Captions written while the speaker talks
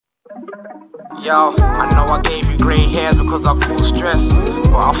Yo, I know I gave you grey hairs because I caused stress,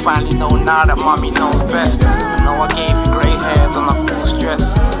 but I finally know now that mommy knows best. I know I gave you grey hairs and I caused stress,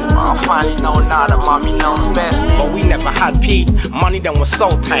 but I finally know now that mommy knows best. But we never had P, money then was so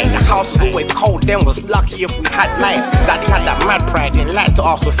tight. The house was always cold, then was lucky if we had light. Daddy had that mad pride, didn't like to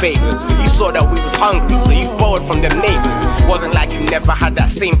ask for favors. He saw that we was hungry, so he borrowed from them neighbors. Wasn't like you never had that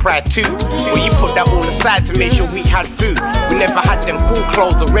same pride too, but you put that all aside to make sure we had food. We never had them cool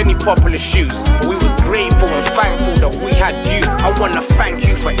clothes or any popular shoes, but we was grateful and thankful that we had you. I wanna thank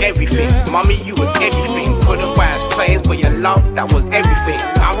you for everything. Mommy, you was everything. Couldn't buy us toys, but your love, that was everything.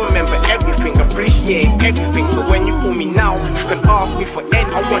 I remember everything, appreciate everything. So when you call me now, you can ask me for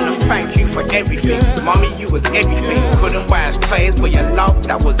anything. I wanna thank you for everything. Mommy, you was everything. Couldn't buy us toys, but your love,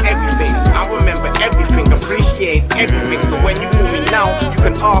 that was everything. I remember everything, appreciate everything. So when you call me now, you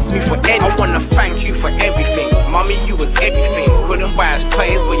can ask me for anything. I wanna thank you for everything. Mommy, you was everything. Couldn't buy us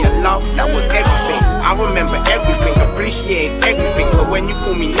toys, but your love, that was everything. I remember everything, appreciate everything. So when you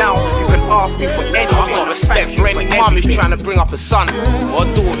call me now, you can ask me for anything. I got respect for any mom who's trying to bring up a son, or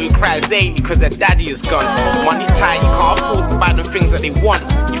a daughter who cries daily because their daddy is gone. Money tight, you can't afford to buy them things that they want.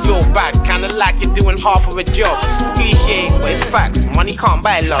 You feel bad, kinda like you're doing half of a job. Cliche, but it's fact, money can't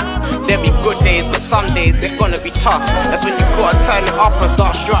buy love. There'll be good days, but some days they're gonna be tough. That's when you gotta turn it up and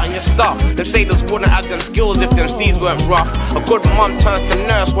start strutting your stuff. Them sailors wouldn't have them skills if them seas weren't rough. A good mum turns to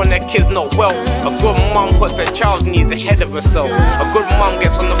nurse when their kid's not well. A good mum puts her child's needs ahead of herself. A good mum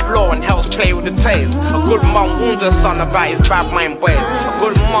gets on the floor and helps play with the toys. A good mum warns her son about his bad mind ways. A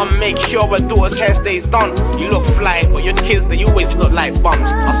good mum makes sure her daughter's hair stays done. You look fly, but your kids, they always look like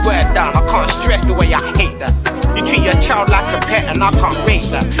bums. I swear down, I can't stress the way I hate that. You treat your child like a pet and I can't rate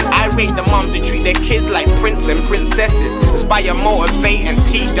that. I rate the mums who treat their kids like princes and princesses. Inspire, motivate and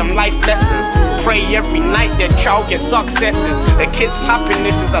teach them life lessons. Pray every night their child gets successes. Their kids'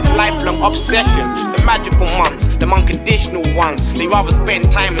 happiness is a lifelong obsession. The magical mums, the unconditional ones, they rather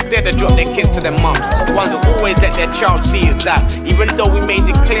spend time instead of drop their kids to their mums. The ones that always let their child see is that, even though we made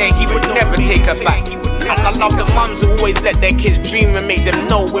it clear he would never take us back. And I love the mums who always let their kids dream and make them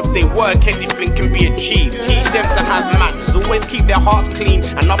know if they work anything can be achieved. Teach them to have manners, always keep their hearts clean,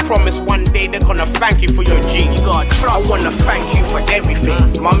 and I promise one day they're gonna thank you for your genes. I wanna thank you for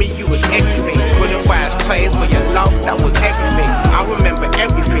everything. Mommy, you was everything. Couldn't buy us toys, but your love, that was everything. I remember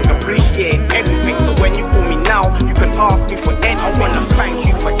everything, appreciate everything. So when you call me now, you can ask me for anything. I wanna thank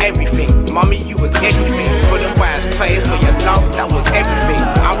you for everything. Mommy, you was everything. Couldn't buy us toys, but your love, that was everything.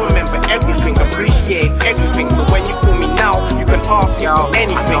 I remember everything, appreciate everything. So when you call me now, you can ask me for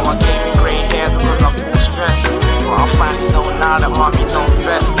anything. I know I gave you grey hair because I caused stress, but I finally know now that mommy knows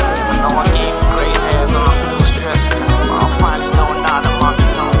best. I know I gave you grey hairs and I caused stress, but I finally know now that mommy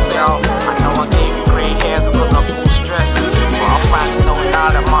knows best. I know I gave you grey hairs because I caused stress, but I finally know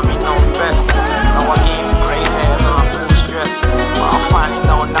now that mommy knows best. I know I gave you grey hairs and I caused stress, but I finally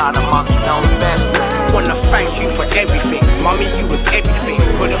know now that mommy knows best. I wanna thank you for everything. Mommy, you was everything.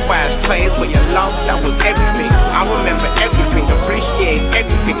 Couldn't buy us toys, but your love, that was everything. I remember everything, appreciate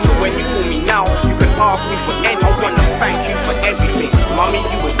everything. So when you call me now, you can ask me for anything. I wanna thank you for everything. Mommy,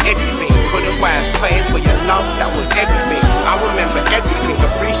 you was everything. Couldn't buy us toys, but your love, that was everything. I remember everything,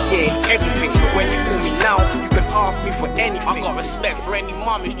 appreciate everything. So when you call me now, you can ask me for anything. I got respect for any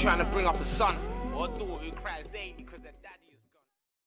mom who's trying to bring up a son, or a daughter who cries daily because they're